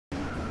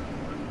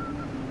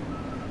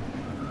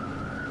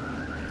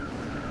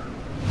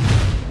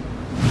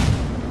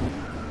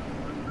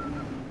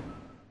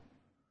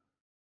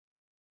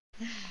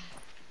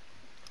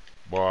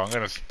Boy, I'm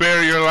gonna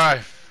spare your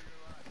life.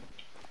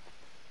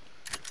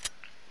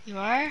 You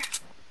are?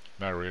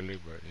 Not really,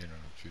 but you know,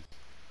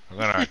 I'm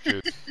gonna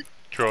just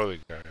throw the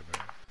guy,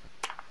 man.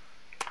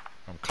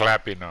 I'm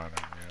clapping on him,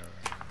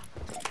 yeah.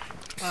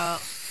 Well,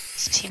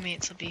 his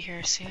teammates will be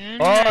here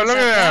soon. Oh, look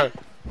at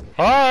that!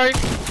 Hi!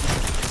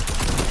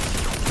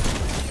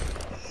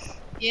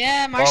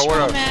 Yeah,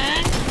 Marshmallow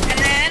Man. And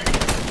then...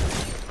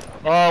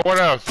 Oh, what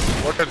else?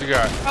 What else you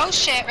got? Oh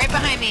shit, right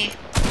behind me.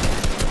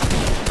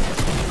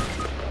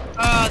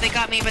 Oh, they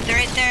got me, but they're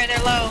right there,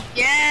 they're low.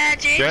 Yeah,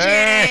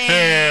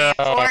 JJ!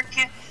 Damn!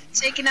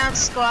 Taking out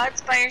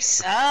squads by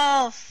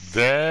yourself.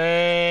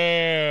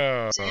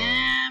 Damn!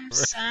 Damn,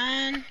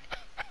 son.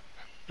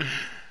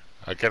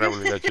 I cannot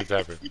believe that just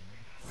happened.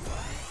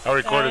 I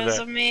recorded that. That was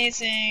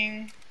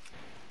amazing.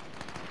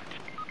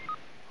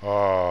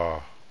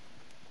 Oh.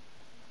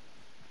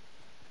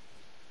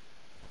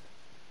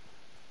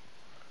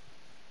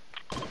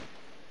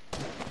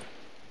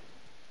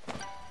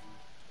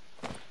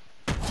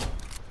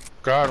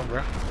 Got him,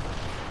 bro.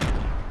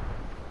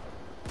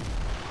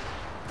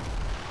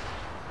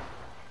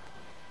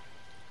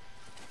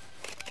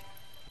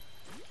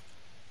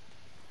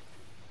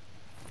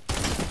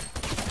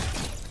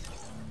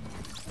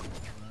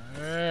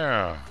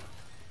 Yeah.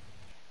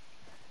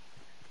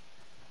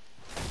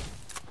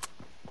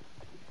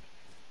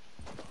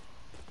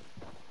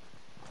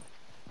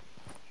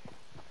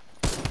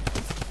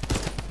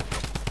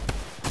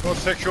 No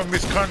sexual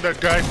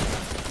misconduct, guys.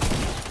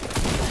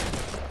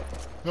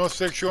 No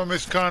sexual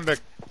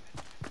misconduct.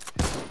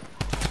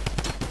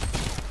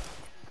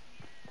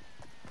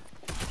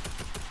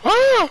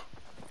 Ah!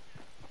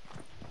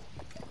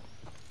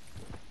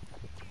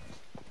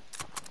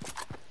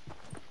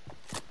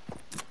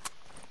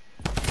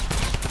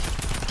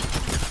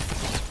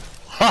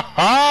 Ha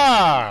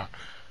ha!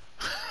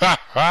 Ha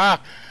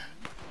ha!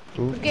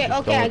 Okay,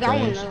 I got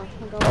one now.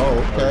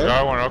 Oh, okay.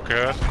 Got one, okay,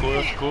 that's cool,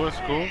 that's cool, that's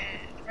cool.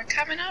 We're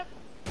coming up.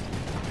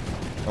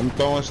 I'm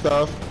throwing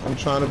stuff. I'm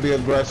trying to be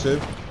aggressive.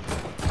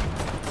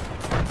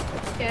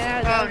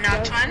 Yeah, Oh,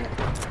 knocked one.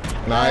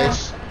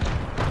 Nice.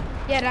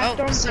 Yeah, that's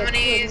Oh,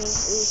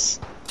 somebody's...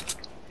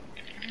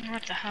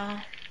 What the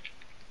hell?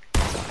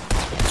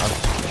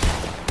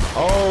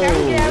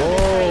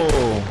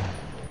 Oh,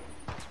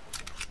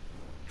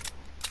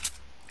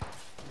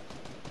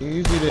 whoa.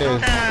 Easy there.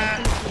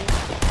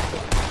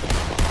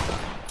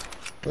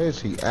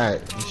 Where's he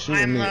at? He's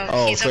shooting me. Low.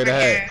 Oh, He's straight over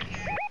ahead.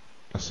 here.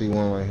 I see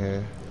one right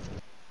here.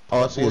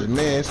 Oh, I see his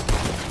mans.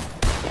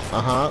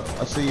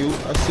 I see you.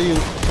 I see you.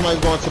 Somebody's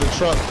going to the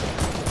truck.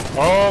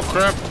 Oh,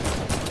 crap.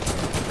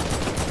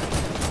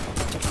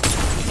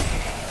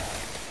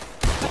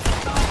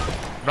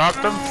 Knocked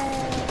him.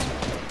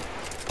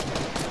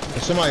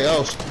 There's somebody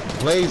else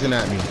blazing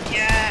at me.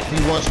 Yeah.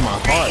 He wants my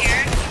heart.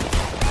 Here.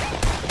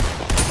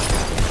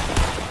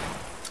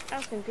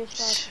 That's some good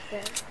shots.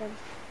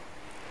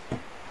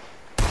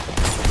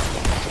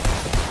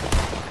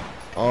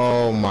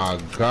 Oh my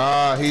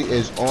god, he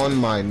is on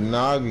my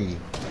nagi.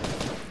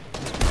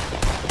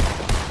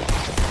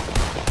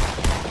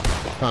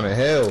 Kind of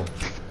hell.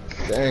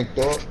 Dang,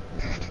 thought.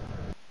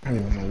 I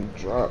didn't even know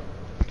he dropped.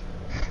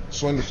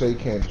 Swindle say he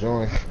can't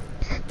join.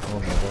 Oh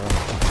my god.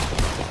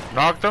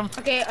 Knocked him.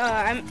 Okay,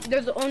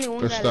 there's only one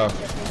Good guy stuff.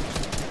 left.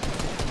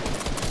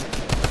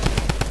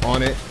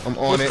 On it. I'm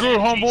on What's it. good,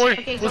 homeboy?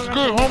 Okay, What's go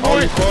good, around. Oh,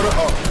 homeboy? you caught it?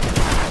 Oh.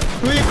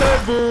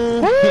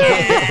 Peekaboo!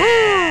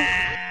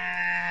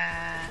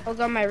 I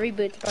got my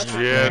reboot.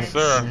 Yes,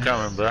 sir. I'm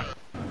coming, bro.